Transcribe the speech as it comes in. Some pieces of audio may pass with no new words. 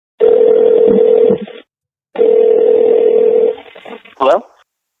Hello?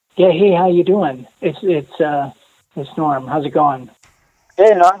 Yeah, hey, how you doing? It's Norm. How's it going?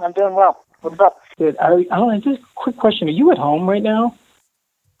 Hey, Norm, I'm doing well. What's up? Good. Just a quick question. Are you at home right now?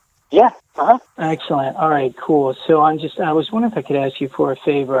 Yeah. Uh-huh. Excellent. All right, cool. So I was wondering if I could ask you for a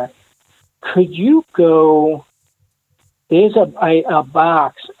favor. Could you go? There's a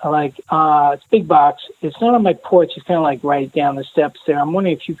box, it's a big box. It's not on my porch. It's kind of like right down the steps there. I'm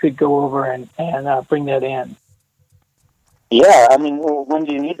wondering if you could go over and bring that in. Yeah, I mean, when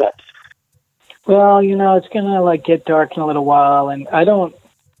do you need that? Well, it's gonna get dark in a little while, and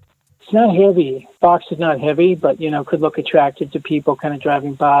it's not heavy. Box is not heavy, but could look attractive to people kind of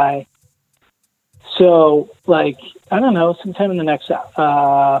driving by. So, I don't know, sometime in the next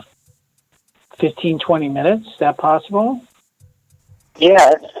 15, 20 minutes. Is that possible?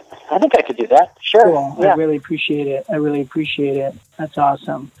 Yeah, I think I could do that. Sure. Cool. Yeah. I really appreciate it. That's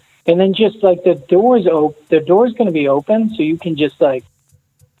awesome. And then just the door's going to be open, so you can just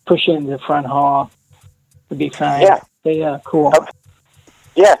push it into the front hall. It'd be fine. Yeah. Yeah, cool. Okay.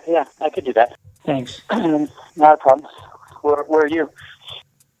 Yeah, I could do that. Thanks. Not a problem. Where are you?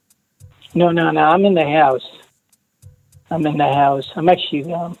 No, I'm in the house. I'm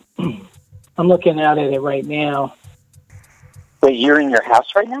actually, I'm looking out at it right now. Wait, you're in your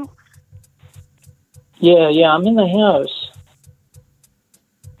house right now? Yeah, I'm in the house.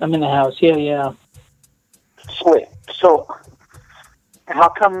 Yeah. Wait, so how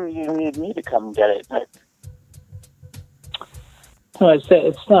come you need me to come get it? No, it's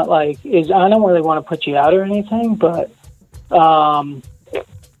not I don't really want to put you out or anything, but I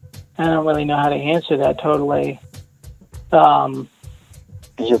don't really know how to answer that totally. Is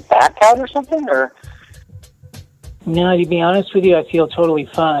your back out or something, or? No, to be honest with you, I feel totally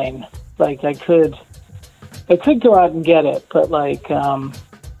fine. I could go out and get it, but I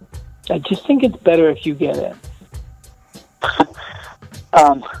just think it's better if you get it.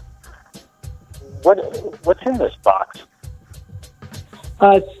 What's in this box?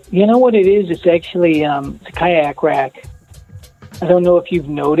 You know what it is? It's actually it's a kayak rack. I don't know if you've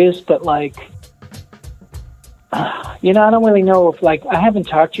noticed, but I don't really know if I haven't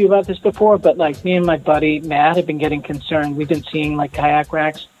talked to you about this before, but me and my buddy Matt have been getting concerned. We've been seeing kayak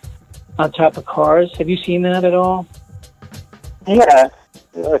racks on top of cars. Have you seen that at all? Yeah,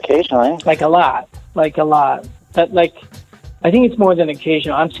 occasionally. A lot. But I think it's more than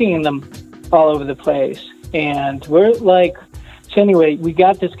occasional. I'm seeing them all over the place, and we're so anyway, we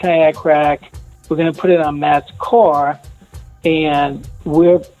got this kayak rack. We're going to put it on Matt's car, and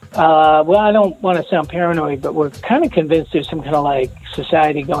we're well, I don't want to sound paranoid, but we're kind of convinced there's some kind of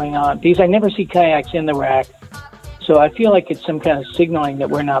society going on, because I never see kayaks in the rack. So I feel like it's some kind of signaling that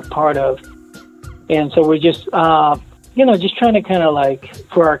we're not part of. And so we're just, just trying to kind of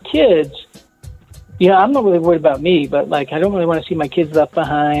for our kids, I'm not really worried about me, but I don't really want to see my kids left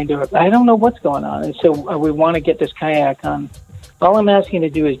behind, or I don't know what's going on. And so we want to get this kayak on. All I'm asking to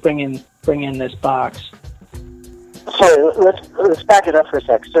do is bring in this box. Sorry, let's back it up for a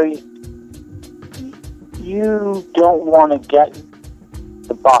sec. So you don't want to get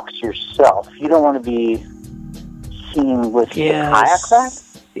the box yourself. You don't want to be seen with the kayak rack?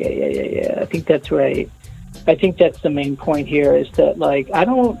 Yeah. I think that's right. I think that's the main point here, is that I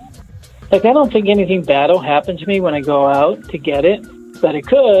don't think anything bad will happen to me when I go out to get it, but it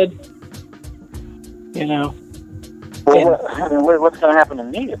could, Well, what's going to happen to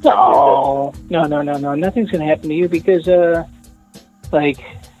me? No. Nothing's going to happen to you, because, they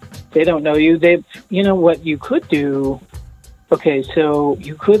don't know you. What you could do. Okay, so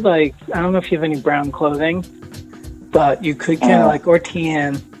you could, I don't know if you have any brown clothing, but you could kind of or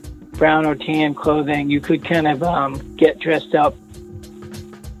tan, brown or tan clothing. You could kind of get dressed up,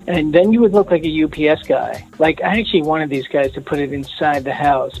 and then you would look like a UPS guy. I actually wanted these guys to put it inside the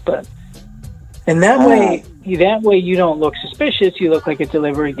house, and that way you don't look suspicious. You look like a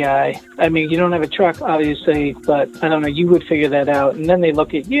delivery guy. I mean, you don't have a truck, obviously, but I don't know, you would figure that out. And then they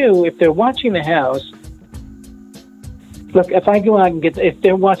look at you. If they're watching the house, look, if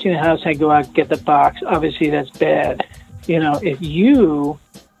they're watching the house, I go out and get the box, obviously that's bad. If you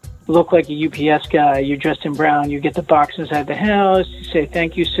look like a UPS guy, you're dressed in brown, you get the box inside the house, you say,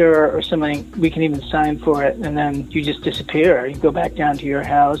 "Thank you, sir," or something, we can even sign for it, and then you just disappear. You go back down to your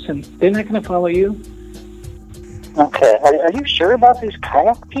house, and they're not going to follow you. Okay. Are you sure about these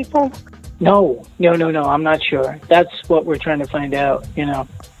kayak people? No, I'm not sure. That's what we're trying to find out,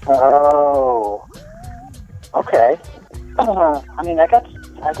 Oh. Okay. I mean, I got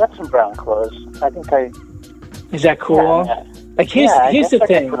some brown clothes. I think Is that cool? Yeah, here's the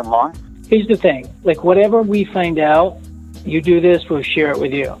thing. Put them on. Here's the thing. Whatever we find out, you do this, we'll share it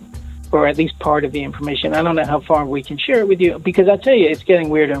with you. or at least part of the information. I don't know how far we can share it with you, because I'll tell you, it's getting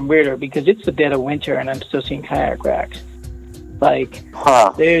weirder and weirder, because it's the dead of winter and I'm still seeing kayak racks. Like,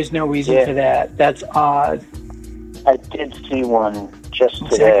 there's no reason for that. That's odd. I did see one just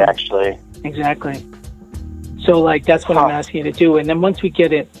today, actually. Exactly. So, like, that's what I'm asking you to do. And then once we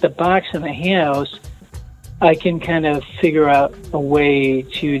get it, the box in the house, I can kind of figure out a way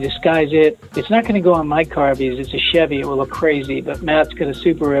to disguise it. It's not going to go on my car because it's a Chevy. It will look crazy. But Matt's got a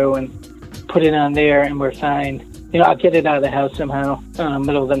Subaru and put it on there, and we're fine. You know, I'll get it out of the house somehow,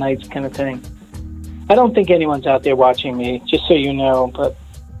 middle of the night kind of thing. I don't think anyone's out there watching me, just so you know. But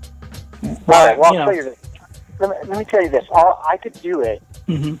all right, well, I'll tell you this. Let me tell you this. I could do it,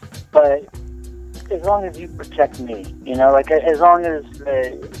 but as long as you protect me, you know, like as long as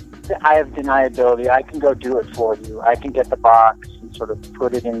I have deniability, I can go do it for you. I can get the box and sort of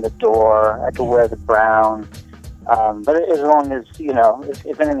put it in the door. I can wear the brown. But as long as, you know,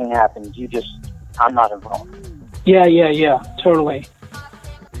 if anything happens, I'm not involved. Yeah, totally.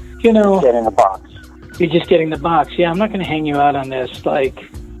 You know, get in the box. You're just getting the box. Yeah, I'm not going to hang you out on this.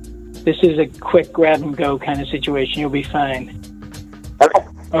 Like, this is a quick grab and go kind of situation. You'll be fine. Okay.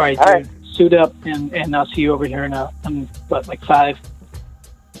 All right, All right. Suit up, and I'll see you over here now. I'm, like 5?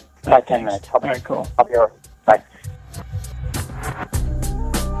 About 10 minutes. All right, cool. I'll be all right. Bye.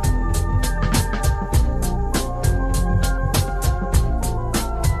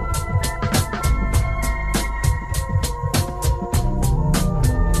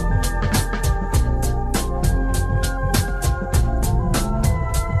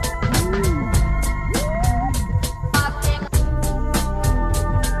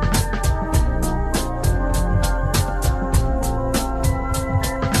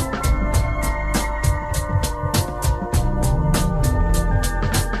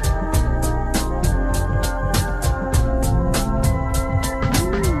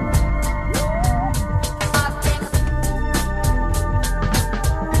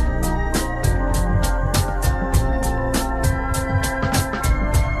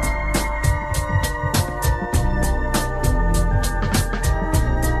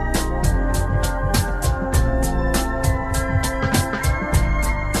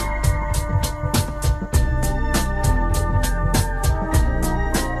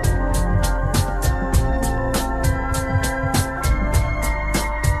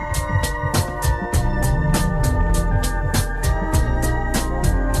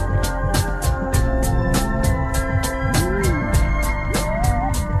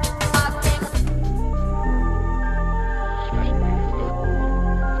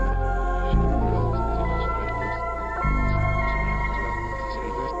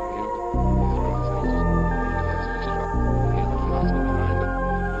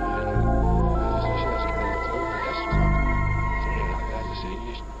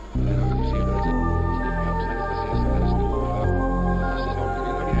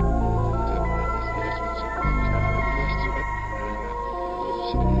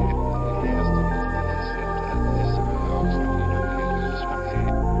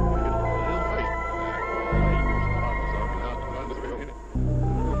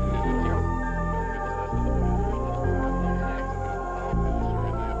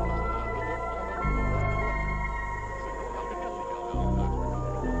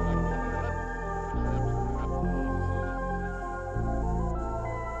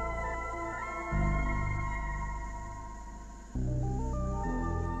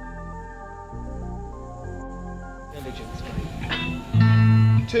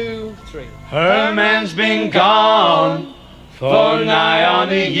 Two, three. Her man's been gone for nigh on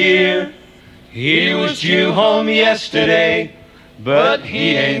a year. He was due home yesterday, but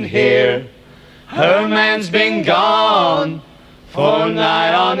he ain't here. Her man's been gone for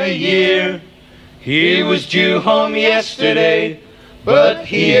nigh on a year. He was due home yesterday, but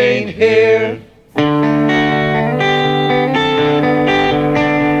he ain't here.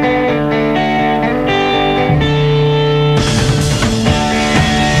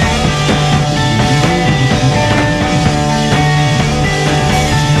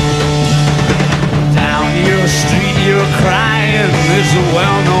 Crying is a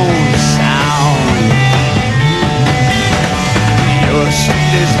well-known sound. Your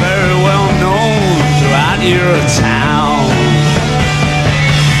street is very well known throughout your town.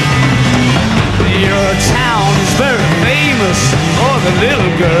 Your town is very famous for the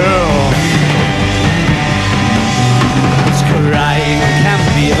little girl whose crying can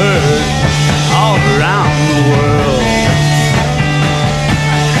be heard all around the world.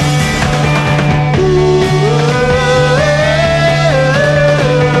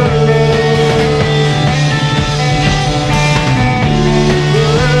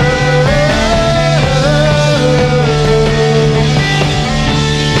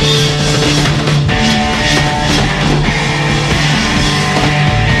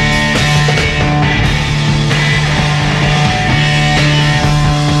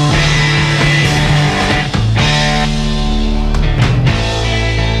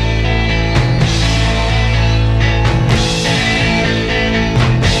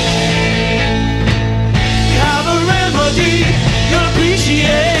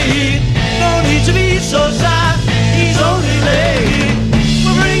 so sad, he's only late.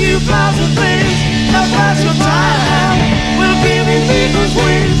 We'll bring you flowers and things that pass your time. We'll give you eagle's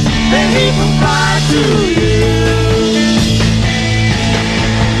wings, and he will fly to you.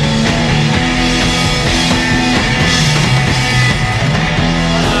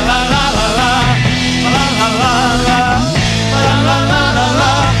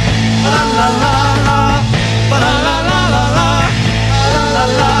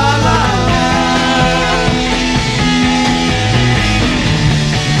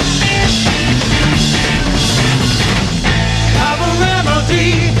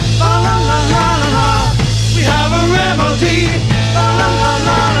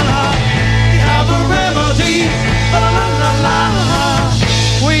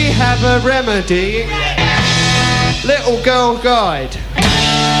 A remedy. Little girl guide,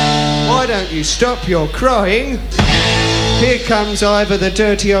 why don't you stop your crying? Here comes Ivor, the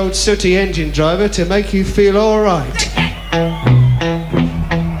dirty old sooty engine driver, to make you feel alright.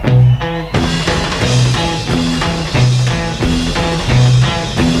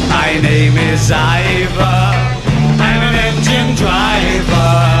 My name is Ivor, I'm an engine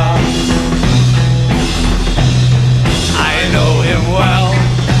driver. I know him well,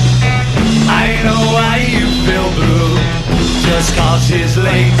 I know why you feel blue, just 'cause he's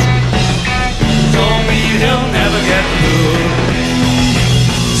late. Told me he'll never get through.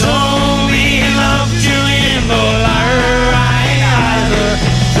 Told me he loved you in the line either.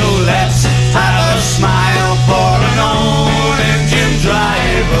 So let's have a smile for an old engine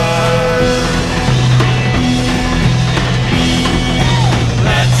driver.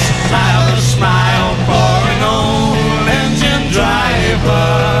 Let's have a smile for an old engine driver.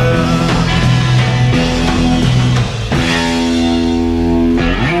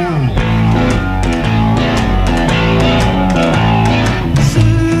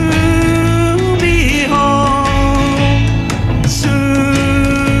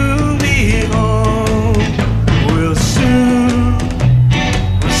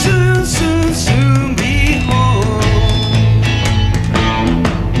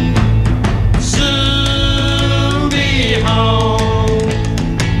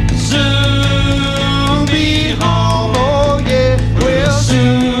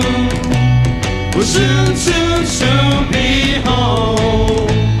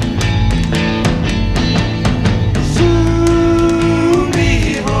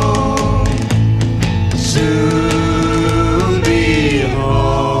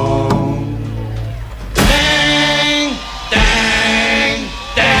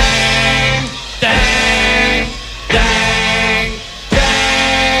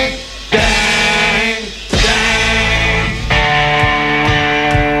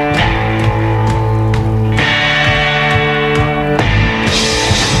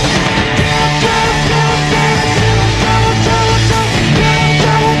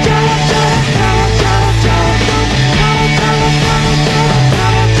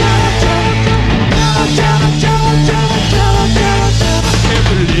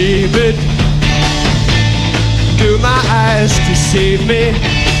 Save me,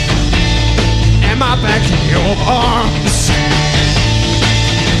 am I back in your arms,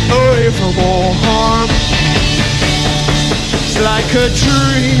 away from all harm? It's like a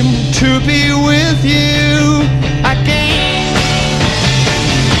dream to be with you again.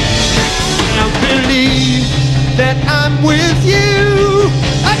 I believe that I'm with you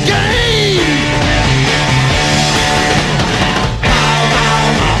again. Bow, bow,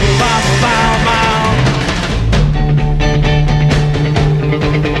 bow, bow, bow, bow.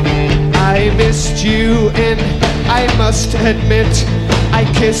 I missed you and I must admit I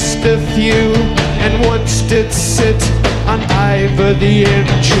kissed a few and once did sit on Ivor the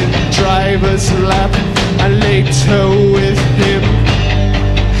engine driver's lap, and later with him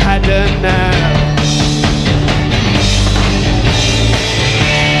had a nap.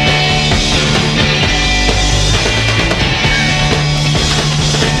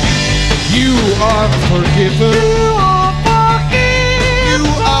 You are forgiven.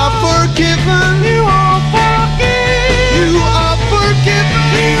 Forgiven, you are forgiven, you are forgiven,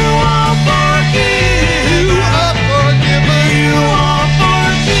 you are forgiven, you are forgiven, you are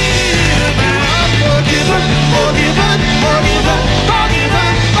forgiven, forgiven, forgiven, forgiven,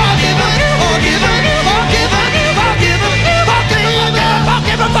 forgiven, forgiven, forgiven, forgiven, forgiven,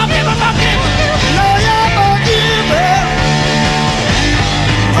 forgiven, forgiven, forgiven, no, you're forgiven.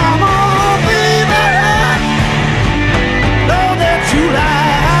 Come on, baby.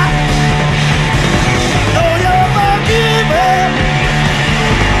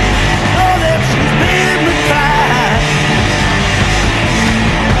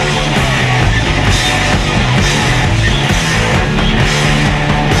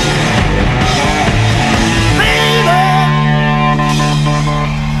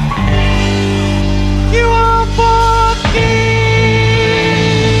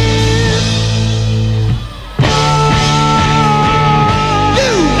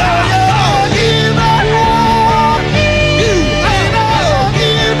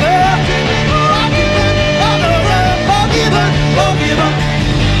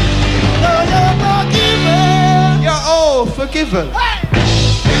 evil.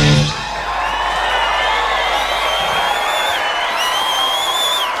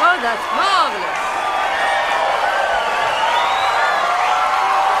 Oh, that's marvelous.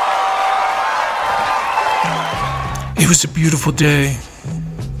 It was a beautiful day.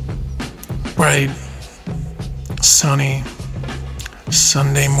 Bright, sunny,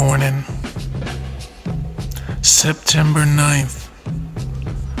 Sunday morning. September 9th,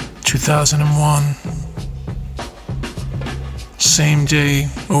 2001. Same day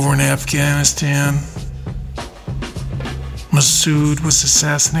over in Afghanistan. Masood was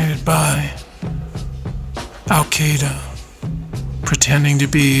assassinated by Al Qaeda, pretending to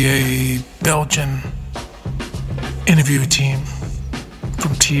be a Belgian interview team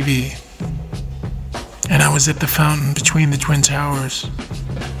from TV. And I was at the fountain between the Twin Towers,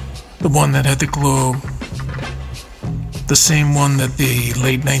 the one that had the globe, the same one that the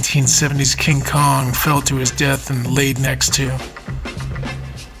late 1970s King Kong fell to his death and laid next to.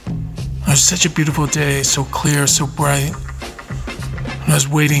 It was such a beautiful day, so clear, so bright. And I was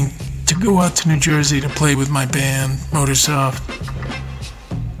waiting to go out to New Jersey to play with my band, Motorsoft,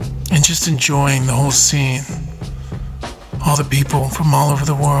 and just enjoying the whole scene. All the people from all over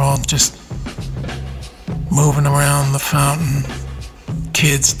the world just moving around the fountain,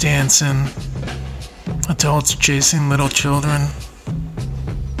 kids dancing, adults chasing little children,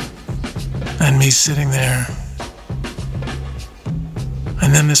 and me sitting there.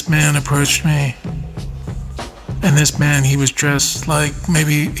 And then this man approached me. And this man, he was dressed like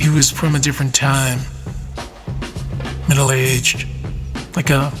maybe he was from a different time. Middle-aged,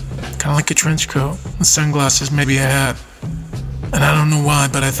 kind of like a trench coat, and sunglasses, maybe a hat. And I don't know why,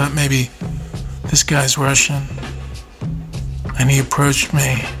 but I thought maybe this guy's Russian. And he approached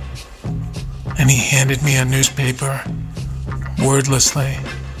me, and he handed me a newspaper, wordlessly,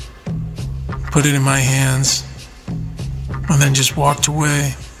 put it in my hands, and then just walked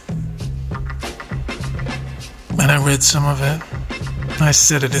away. And I read some of it. I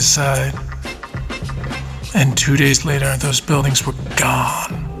set it aside. And 2 days later, those buildings were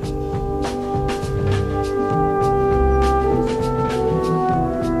gone.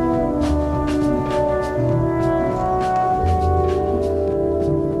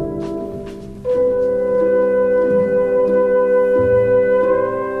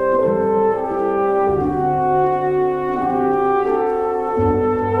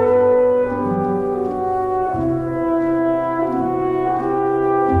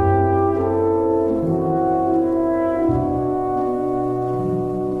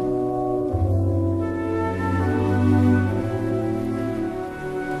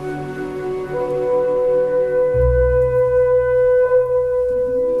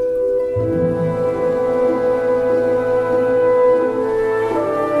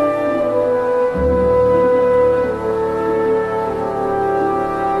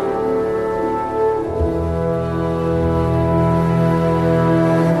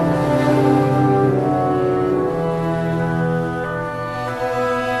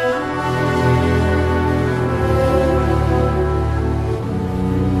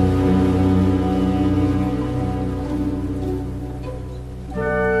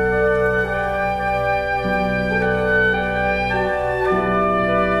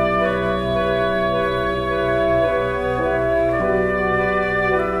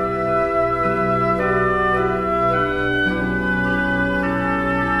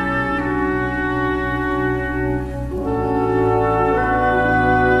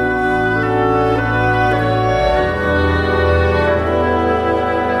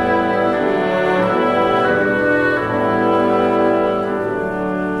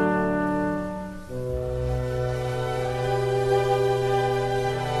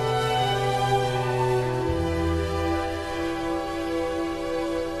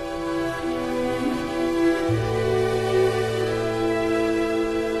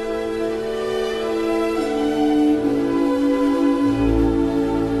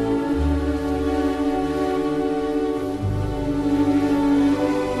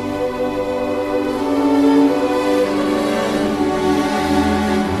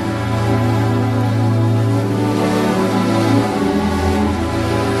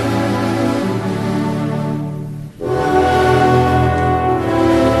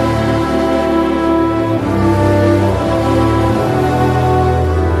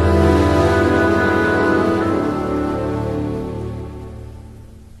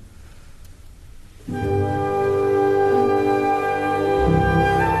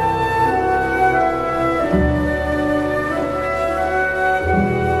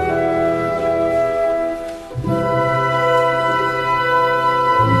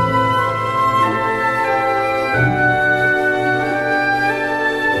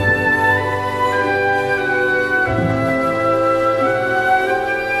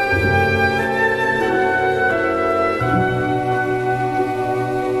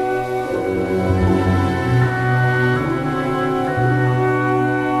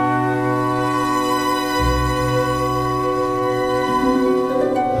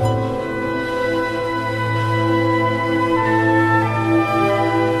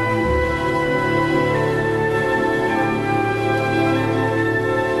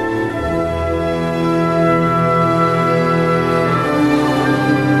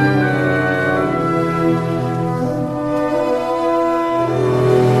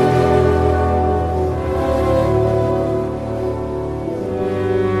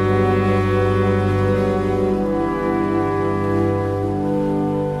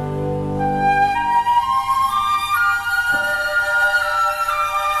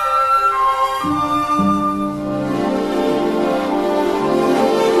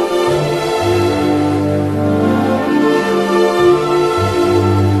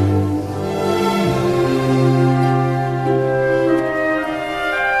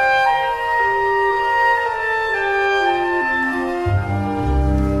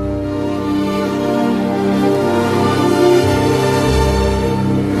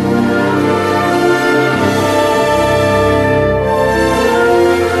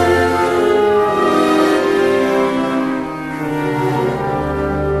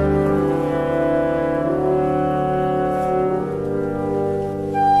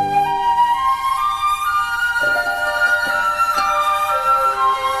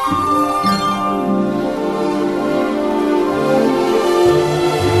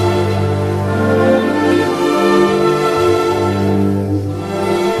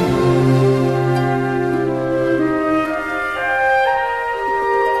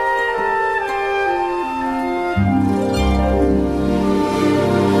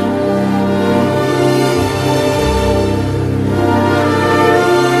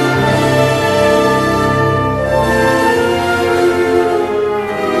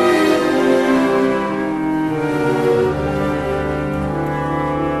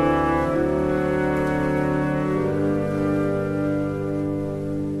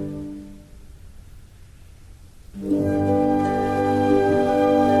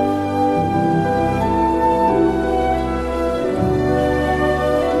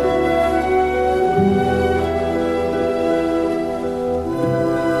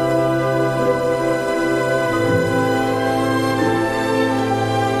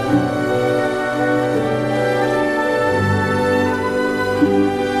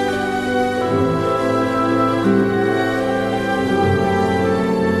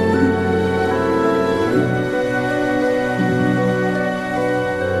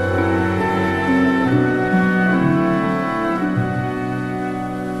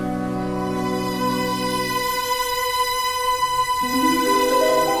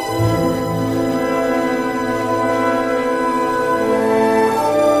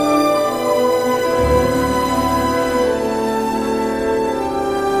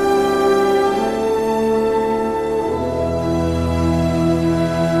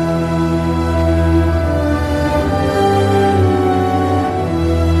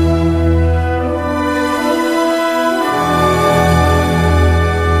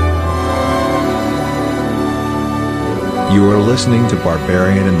 You are listening to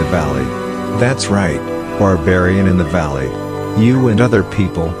Barbarian in the Valley. That's right, Barbarian in the Valley. You and other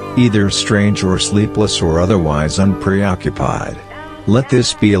people, either strange or sleepless or otherwise unpreoccupied. Let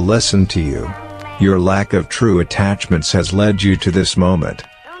this be a lesson to you. Your lack of true attachments has led you to this moment.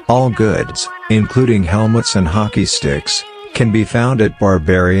 All goods, including helmets and hockey sticks, can be found at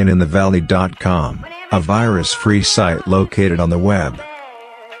barbarianinthevalley.com, a virus-free site located on the web.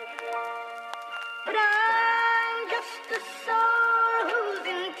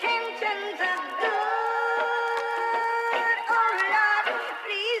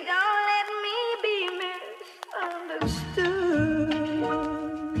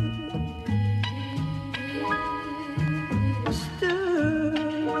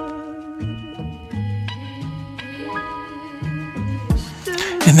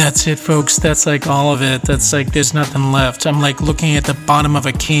 And that's it, folks. That's like all of it. That's like there's nothing left. I'm like looking at the bottom of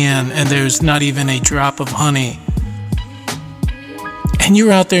a can and there's not even a drop of honey. And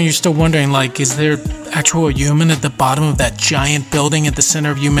you're out there and you're still wondering, like, is there actual human at the bottom of that giant building at the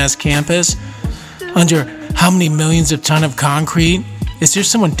center of UMass campus? Under how many millions of tons of concrete? Is there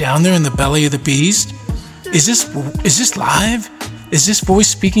someone down there in the belly of the beast? Is this live? Is this voice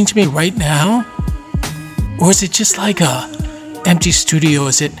speaking to me right now? Or is it just like a empty studio?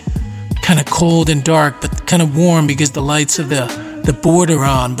 Is it kind of cold and dark but kind of warm because the lights of the board are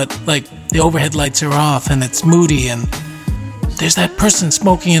on, but like the overhead lights are off and it's moody and there's that person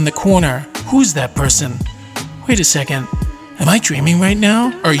smoking in the corner. Who's that person? Wait a second. Am I dreaming right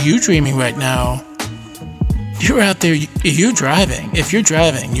now? Are you dreaming right now? You're out there, you're driving. If you're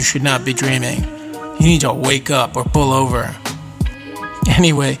driving, you should not be dreaming. You need to wake up or pull over.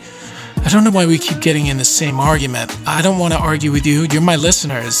 Anyway, I don't know why we keep getting in the same argument. I don't want to argue with you. You're my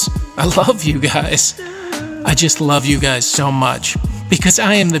listeners. I love you guys. I just love you guys so much. Because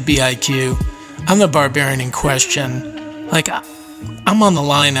I am the BIQ. I'm the barbarian in question. Like, I'm on the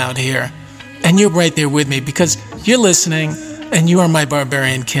line out here. And you're right there with me because you're listening and you are my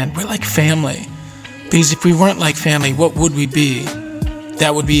barbarian kin. We're like family. Because if we weren't like family, what would we be?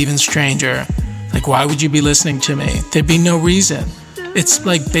 That would be even stranger. Like, why would you be listening to me? There'd be no reason. It's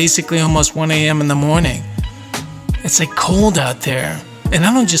like basically almost 1 a.m. in the morning. It's like cold out there. And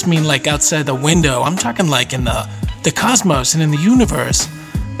I don't just mean like outside the window. I'm talking like in the cosmos and in the universe.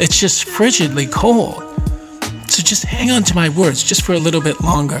 It's just frigidly cold. So just hang on to my words just for a little bit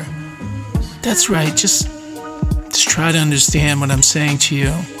longer. That's right. Just try to understand what I'm saying to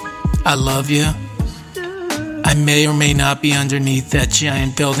you. I love you. I may or may not be underneath that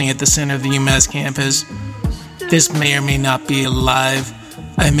giant building at the center of the UMass campus. This may or may not be alive.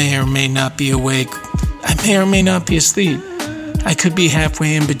 I may or may not be awake. I may or may not be asleep. I could be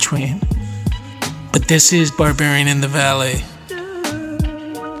halfway in between. But this is Barbarian in the Valley.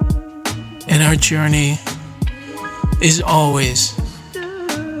 And our journey is always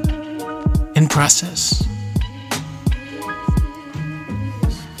in process.